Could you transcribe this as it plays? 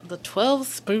The 12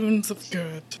 spoons of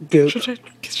good. Good.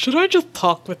 Should I just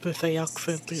talk with this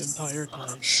accent the entire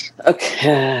time?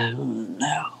 Okay.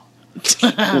 No.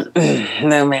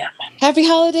 No, ma'am. Happy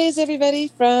holidays, everybody,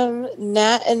 from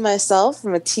Nat and myself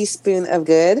from A Teaspoon of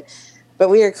Good. But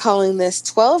we are calling this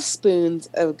 12 Spoons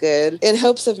of Good in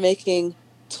hopes of making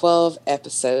 12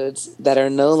 episodes that are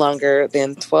no longer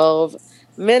than 12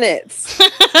 minutes.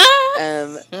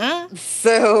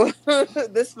 So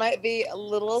this might be a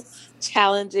little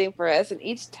challenging for us. And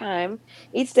each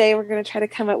day, we're going to try to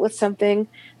come up with something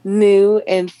new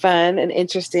and fun and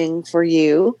interesting for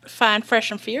you. Fine,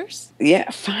 fresh, and fierce? Yeah,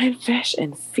 fine, fresh,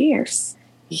 and fierce.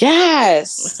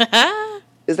 Yes.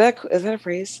 Is that a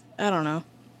phrase? I don't know.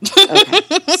 Okay.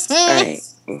 All right.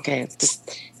 Okay.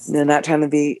 Just not trying to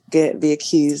be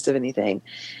accused of anything.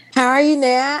 How are you,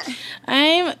 Nat?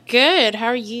 I'm good. How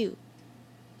are you?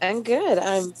 I'm good.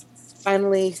 I'm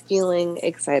finally feeling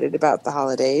excited about the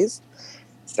holidays.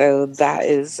 So that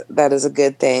is a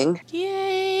good thing.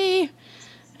 Yay!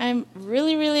 I'm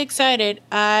really, really excited.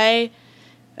 Okay,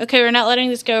 we're not letting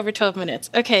this go over 12 minutes.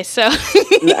 Okay, so...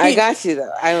 I got you,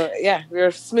 though. We're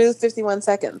a smooth 51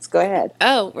 seconds. Go ahead.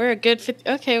 Oh, we're a good...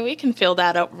 Okay, we can fill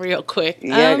that up real quick.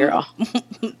 Yeah, girl.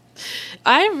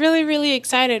 I'm really, really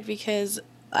excited because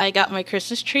I got my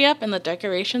Christmas tree up and the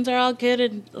decorations are all good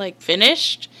and,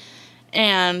 finished.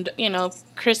 And,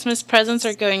 Christmas presents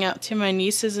are going out to my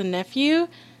nieces and nephew.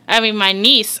 I mean, my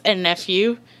niece and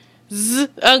nephew.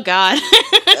 Oh, God.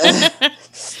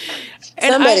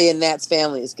 Somebody in Nat's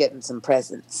family is getting some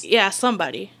presents. Yeah,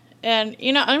 somebody. And,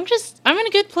 I'm in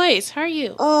a good place. How are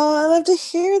you? Oh, I love to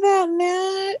hear that,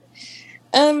 Nat.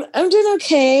 I'm doing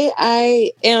okay.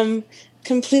 I am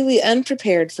completely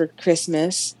unprepared for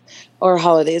Christmas or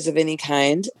holidays of any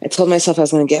kind. I told myself I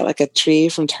was going to get a tree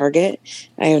from Target.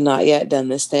 I have not yet done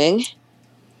this thing.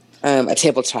 A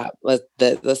tabletop.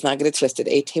 Let's not get it twisted.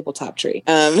 A tabletop tree.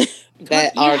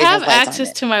 That you already have has lights access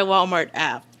on it. to my Walmart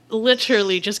app.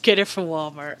 Literally, just get it from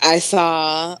Walmart. I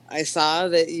saw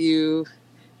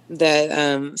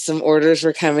that some orders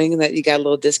were coming and that you got a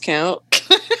little discount.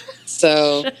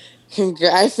 So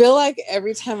I feel like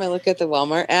every time I look at the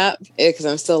Walmart app, because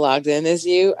I'm still logged in as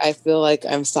you, I feel like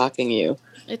I'm stalking you.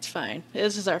 It's fine.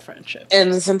 This is our friendship.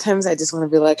 And sometimes I just want to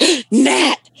be like,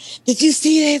 Nat, did you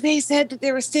see that they said that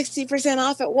they were 60%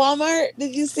 off at Walmart?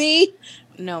 Did you see?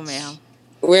 No, ma'am.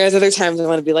 Whereas other times I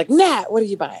want to be like, Nat, what are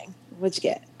you buying? What'd you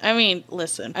get? I mean,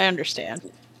 listen, I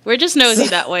understand. We're just nosy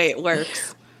that way it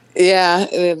works. Yeah,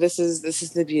 this is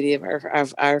the beauty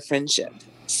of our friendship.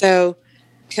 So,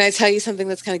 can I tell you something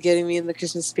that's kind of getting me in the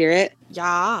Christmas spirit?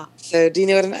 Yeah. So, do you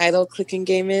know what an idle clicking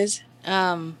game is?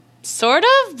 Sort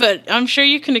of, but I'm sure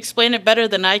you can explain it better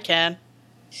than I can.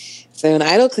 So, an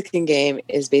idle clicking game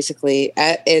is basically,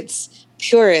 at its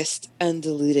purest,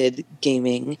 undiluted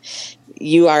gaming,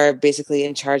 you are basically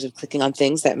in charge of clicking on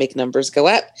things that make numbers go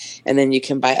up, and then you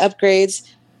can buy upgrades,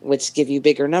 which give you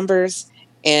bigger numbers,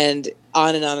 and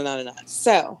on and on and on and on.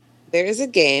 So, there is a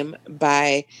game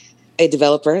by a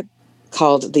developer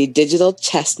called the Digital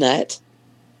Chestnut,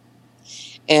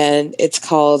 and it's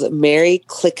called Merry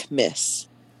Clickmas.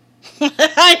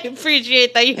 I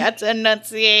appreciate that you had to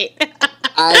enunciate.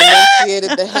 I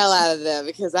enunciated the hell out of that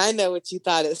because I know what you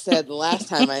thought it said the last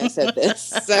time I said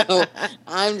this. So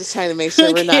I'm just trying to make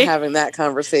sure we're not having that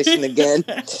conversation again.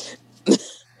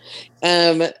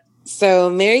 So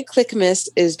Merry Clickmas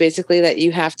is basically that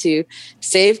you have to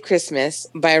save Christmas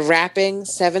by wrapping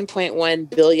 7.1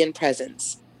 billion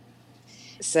presents.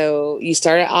 So you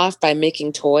start it off by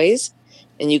making toys.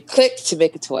 And you click to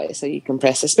make a toy. So you can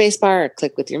press the space bar or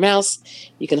click with your mouse.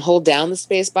 You can hold down the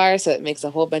space bar so it makes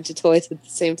a whole bunch of toys at the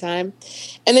same time.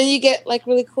 And then you get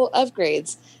really cool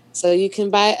upgrades. So you can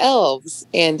buy elves.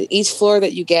 And each floor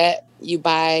that you get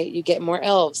more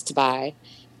elves to buy.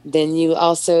 Then you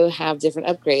also have different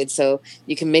upgrades. So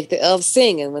you can make the elves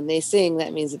sing. And when they sing,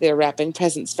 that means that they're wrapping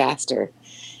presents faster.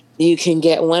 You can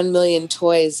get 1 million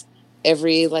toys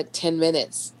every 10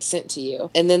 minutes sent to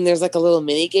you. And then there's a little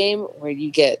mini game where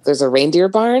there's a reindeer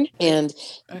barn and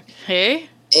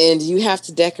you have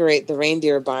to decorate the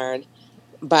reindeer barn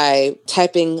by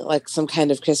typing some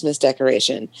kind of Christmas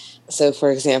decoration. So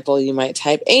for example, you might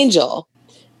type angel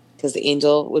because the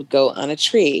angel would go on a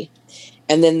tree.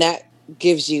 And then that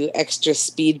gives you extra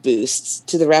speed boosts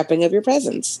to the wrapping of your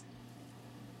presents.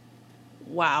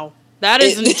 Wow. That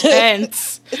is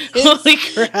intense. Holy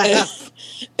crap.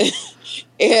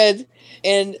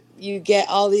 And you get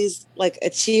all these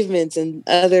achievements and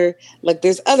other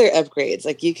there's other upgrades.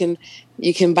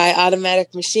 You can buy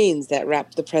automatic machines that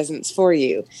wrap the presents for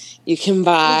you. You can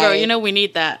buy girl, we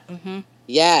need that. Mm-hmm.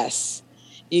 Yes.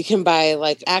 You can buy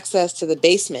access to the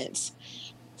basements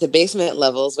to basement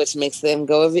levels, which makes them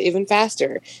go even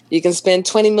faster. You can spend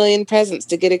 20 million presents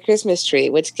to get a Christmas tree,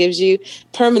 which gives you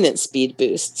permanent speed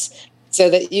boosts, so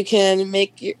that you can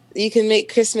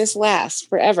make Christmas last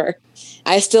forever.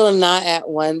 I still am not at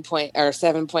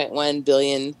 7.1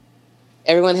 billion.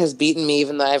 Everyone has beaten me,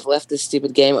 even though I've left this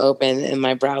stupid game open in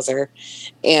my browser.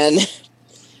 And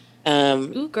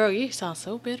ooh, girl, you sound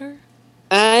so bitter.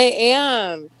 I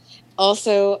am.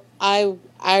 Also, I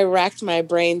racked my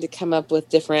brain to come up with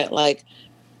different like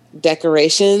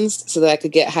decorations so that I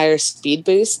could get higher speed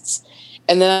boosts.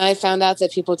 And then I found out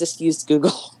that people just used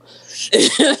Google.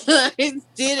 I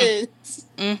didn't.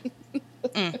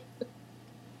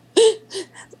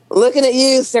 Looking at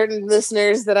you, certain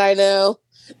listeners that I know.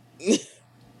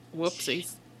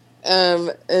 Whoopsies.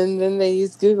 And then they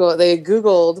used Google. They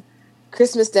Googled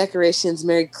Christmas decorations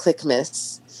Merry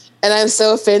Clickmas. And I'm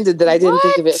so offended that I didn't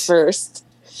think of it first.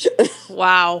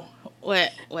 Wow.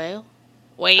 Well.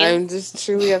 I'm just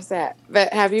truly upset.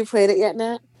 But have you played it yet,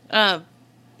 Nat?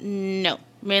 No.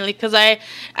 Mainly because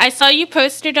I saw you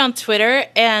posted on Twitter,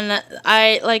 and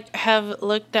I have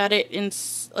looked at it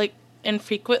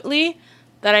infrequently,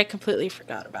 that I completely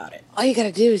forgot about it. All you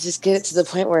gotta do is just get it to the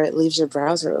point where it leaves your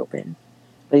browser open.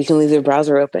 Or you can leave your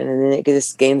browser open, and then it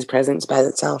just gains presence by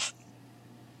itself.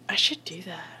 I should do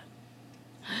that.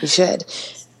 You should.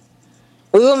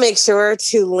 We will make sure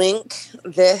to link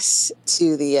this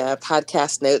to the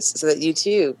podcast notes so that you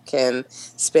too can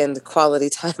spend quality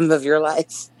time of your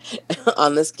life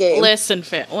on this game. Listen,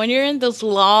 Finn, when you're in those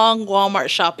long Walmart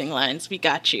shopping lines, we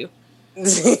got you.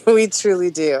 We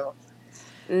truly do.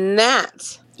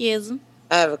 Nat. Yes.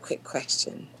 I have a quick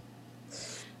question.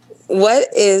 What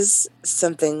is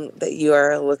something that you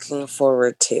are looking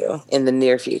forward to in the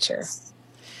near future?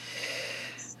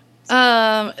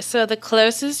 So the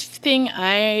closest thing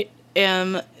I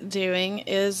am doing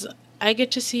is I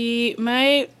get to see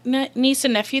my niece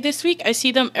and nephew this week. I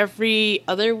see them every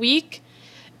other week,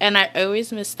 and I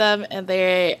always miss them, and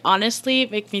they honestly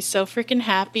make me so freaking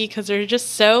happy because they're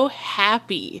just so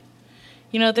happy.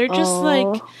 You know, they're just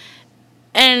like,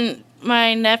 and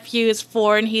my nephew is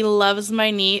 4 and he loves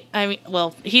my niece.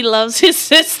 He loves his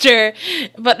sister,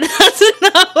 but that's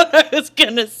not what I was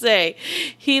going to say.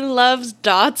 He loves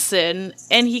Dotson,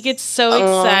 and he gets so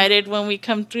excited when we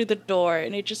come through the door,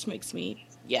 and it just makes me,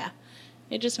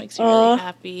 really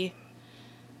happy.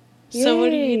 Yay. So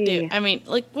what do you do? I mean,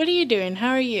 what are you doing?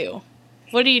 How are you?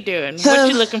 What are you doing? What are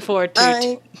you looking forward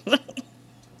to?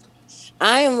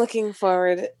 I am looking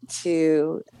forward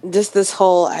to just this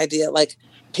whole idea. Like,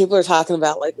 people are talking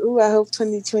about, ooh, I hope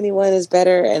 2021 is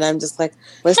better. And I'm just like,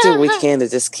 let's do what we can to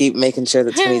just keep making sure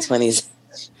that 2020's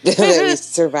that we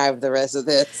survive the rest of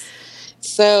this.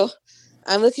 So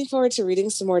I'm looking forward to reading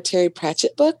some more Terry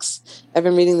Pratchett books. I've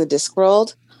been reading the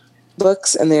Discworld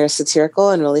books, and they're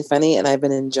satirical and really funny, and I've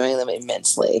been enjoying them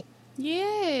immensely.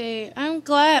 Yay. I'm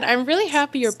glad. I'm really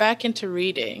happy you're back into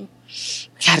reading.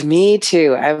 God, me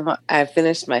too. I've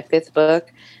finished my 5th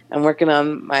book. I'm working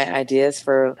on my ideas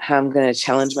for how I'm going to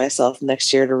challenge myself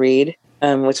next year to read,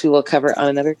 which we will cover on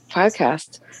another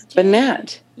podcast. Yay. But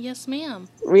Nat. Yes, ma'am.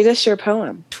 Read us your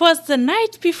poem. 'Twas the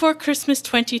night before Christmas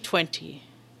 2020.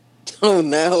 Oh,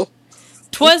 no.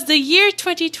 'Twas the year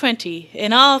 2020,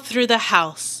 and all through the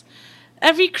house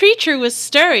every creature was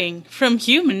stirring, from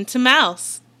human to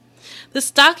mouse. The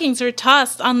stockings were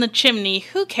tossed on the chimney,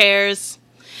 who cares?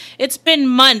 It's been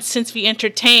months since we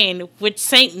entertained. Would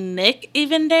Saint Nick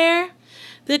even dare?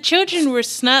 The children were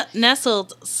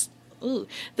nestled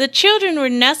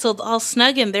all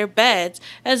snug in their beds,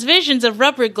 as visions of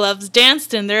rubber gloves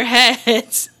danced in their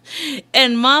heads.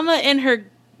 And Mama in her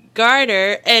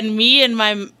garter, and me in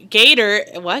my gaiter.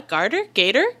 What? Garter?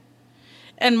 Gator?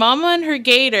 And Mama in her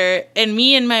gaiter, and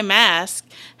me in my mask,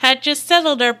 had just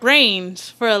settled our brains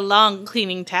for a long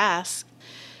cleaning task.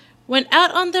 When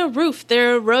out on the roof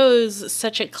there arose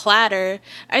such a clatter,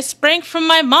 I sprang from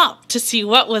my mop to see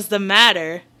what was the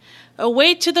matter.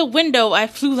 Away to the window I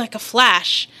flew like a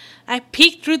flash. I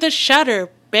peeked through the shutter,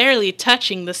 barely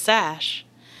touching the sash.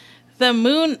 The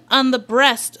moon on the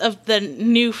breast of the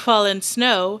new fallen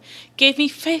snow gave me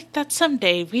faith that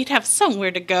someday we'd have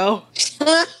somewhere to go.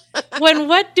 When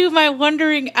what do my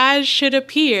wondering eyes should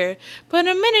appear but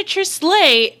a miniature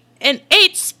sleigh and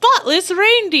 8 spotless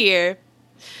reindeer?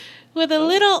 With a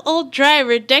little old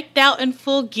driver decked out in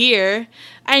full gear,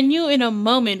 I knew in a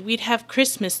moment we'd have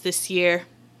Christmas this year.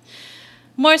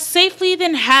 More safely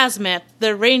than hazmat,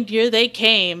 the reindeer they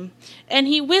came, and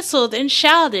he whistled and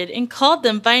shouted and called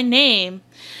them by name.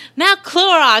 Now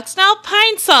Clorox, now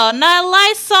Pine Sol, now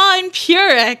Lysol and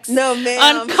Purex. No,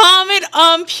 ma'am. On Comet,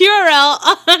 on Purell,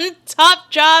 on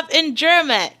Top Job and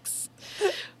Germex.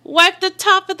 Wipe the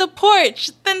top of the porch,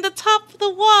 then the top of the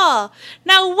wall.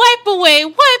 Now wipe away,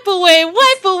 wipe away,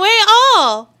 wipe away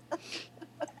all.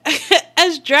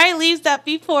 As dry leaves that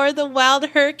before the wild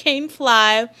hurricane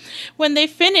fly, when they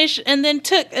finished and then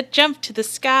took a jump to the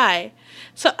sky.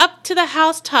 So up to the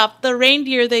housetop the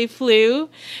reindeer they flew,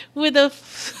 with a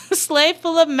sleigh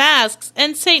full of masks,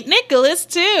 and St. Nicholas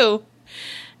too.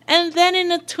 And then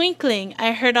in a twinkling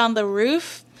I heard on the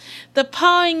roof the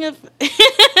pawing of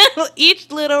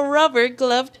each little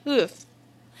rubber-gloved hoof.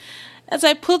 As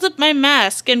I pulled up my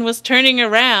mask and was turning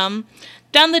around,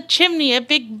 down the chimney a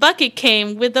big bucket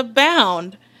came with a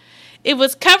bound. It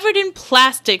was covered in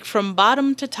plastic from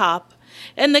bottom to top,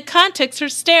 and the contents were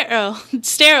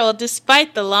sterile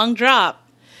despite the long drop.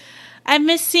 I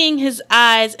miss seeing his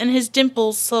eyes and his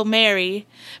dimples so merry,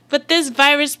 but this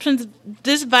virus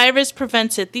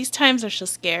prevents it. These times are so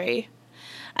scary.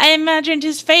 I imagined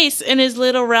his face and his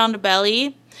little round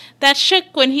belly that shook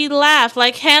when he laughed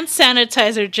like hand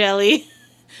sanitizer jelly.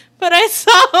 But I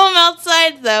saw him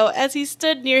outside, though, as he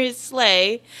stood near his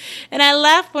sleigh, and I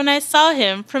laughed when I saw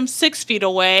him from 6 feet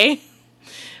away.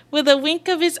 With a wink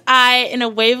of his eye and a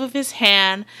wave of his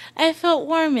hand, I felt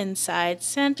warm inside.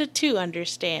 Santa, too,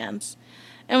 understands.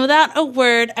 And without a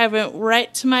word, I went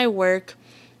right to my work.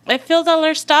 I filled all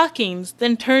our stockings,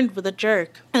 then turned with a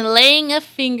jerk. And laying a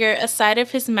finger aside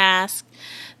of his mask,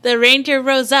 the reindeer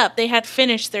rose up. They had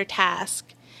finished their task.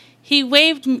 He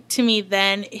waved to me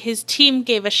then, his team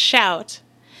gave a shout,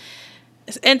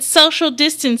 and social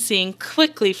distancing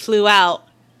quickly flew out.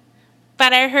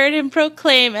 But I heard him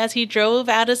proclaim as he drove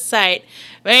out of sight,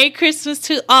 "Merry Christmas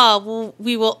to all,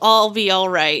 we will all be all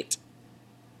right."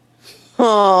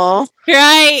 Aww.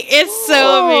 Right? It's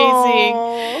so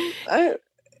amazing.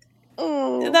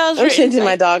 I'm changing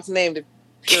my dog's name to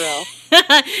Purell.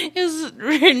 It was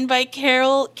written by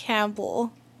Carol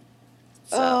Campbell.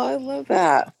 So, I love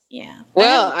that. Yeah.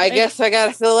 Well, I guess I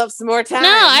gotta fill up some more time. No,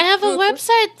 I have a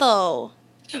website though.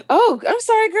 Oh, I'm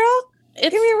sorry, girl.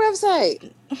 Give me your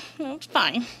website. It's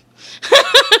fine.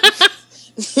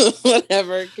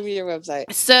 Whatever. Give me your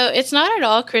website. So it's not at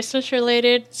all Christmas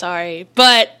related. Sorry,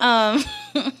 but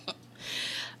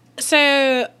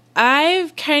so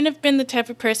I've kind of been the type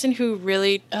of person who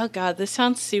really, oh God, this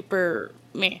sounds super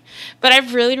me, but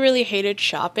I've really, really hated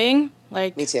shopping.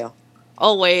 Like, me too.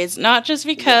 Always, not just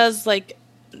because like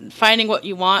finding what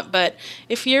you want, but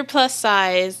if you're plus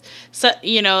size, so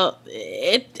you know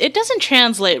it doesn't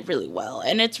translate really well,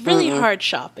 and it's really hard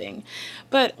shopping.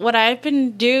 But what I've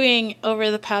been doing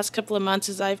over the past couple of months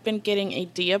is I've been getting a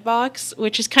Dia box,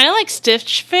 which is kind of like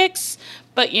Stitch Fix,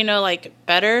 but you know, like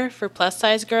better for plus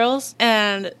size girls,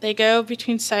 and they go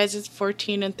between sizes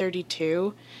 14 and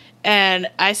 32. And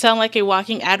I sound like a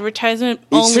walking advertisement.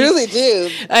 You truly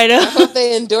do. I know. I hope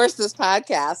they endorse this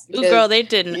podcast. Ooh, girl, they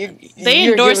didn't. They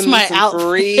endorsed my outfit.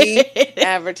 Free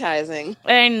advertising.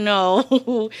 I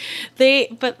know.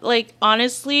 But like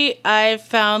honestly, I've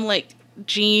found like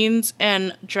jeans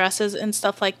and dresses and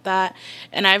stuff like that,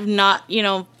 and I've not,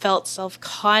 felt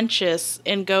self-conscious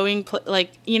in going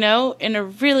in a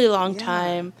really long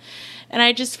time, and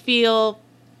I just feel,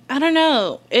 I don't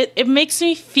know, it makes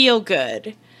me feel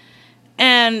good.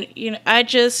 And, I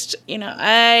just,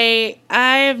 I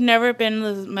have never been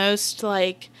the most,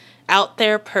 out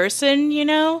there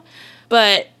person,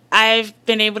 but I've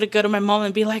been able to go to my mom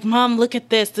and be like, "Mom, look at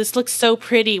this. This looks so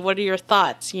pretty. What are your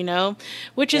thoughts?"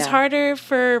 Which is harder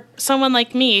for someone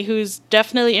like me who's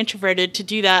definitely introverted to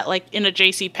do that, in a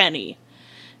JCPenney.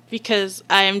 Because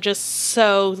I am just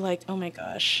so, oh my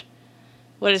gosh,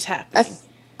 what is happening?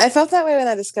 I felt that way when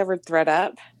I discovered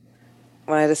ThredUp.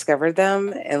 When I discovered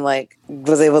them and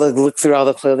was able to look through all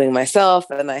the clothing myself,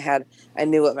 and I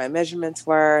knew what my measurements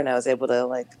were, and I was able to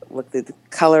look through the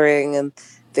coloring and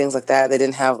things like that. They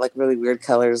didn't have really weird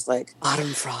colors like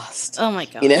autumn frost. Oh my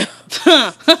God.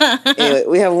 Anyway,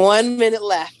 we have 1 minute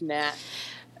left, Nat.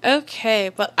 Okay,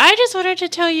 but I just wanted to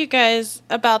tell you guys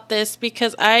about this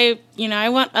because I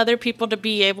want other people to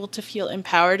be able to feel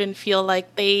empowered and feel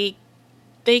like they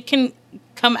can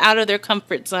come out of their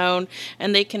comfort zone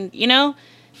and they can,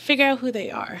 figure out who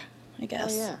they are, I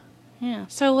guess. Oh, yeah. Yeah.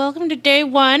 So welcome to day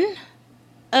one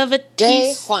of a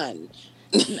Day one.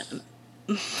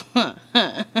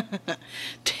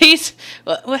 Taste.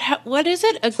 What is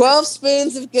it? 12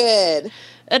 spoons of good.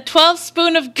 A 12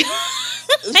 spoon of good.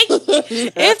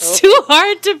 It's too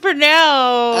hard to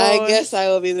pronounce. I guess I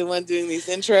will be the one doing these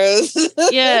intros.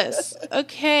 Yes.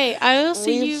 Okay. I will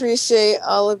see you. We appreciate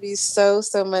all of you so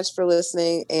much for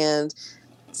listening, and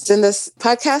send us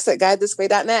podcast at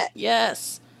guidethisway.net.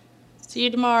 Yes. See you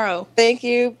tomorrow. Thank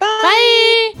you.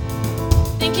 Bye.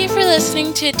 Bye. Thank you for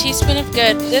listening to A Teaspoon of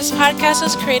Good. This podcast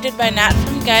was created by Nat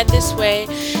from Guide This Way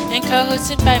and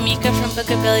co-hosted by Mika from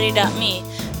Bookability.me.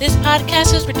 This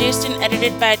podcast was produced and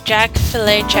edited by Jack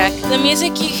Filechek. The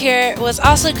music you hear was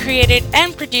also created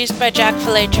and produced by Jack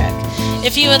Filechek.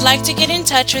 If you would like to get in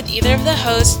touch with either of the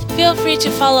hosts, feel free to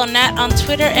follow Nat on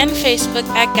Twitter and Facebook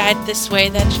at Guide This Way.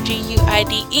 That's GuideThisWay.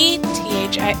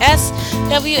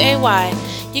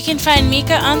 You can find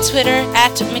Mika on Twitter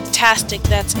at Mektastic.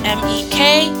 That's Mektastic.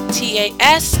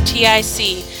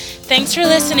 Thanks for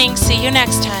listening. See you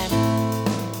next time.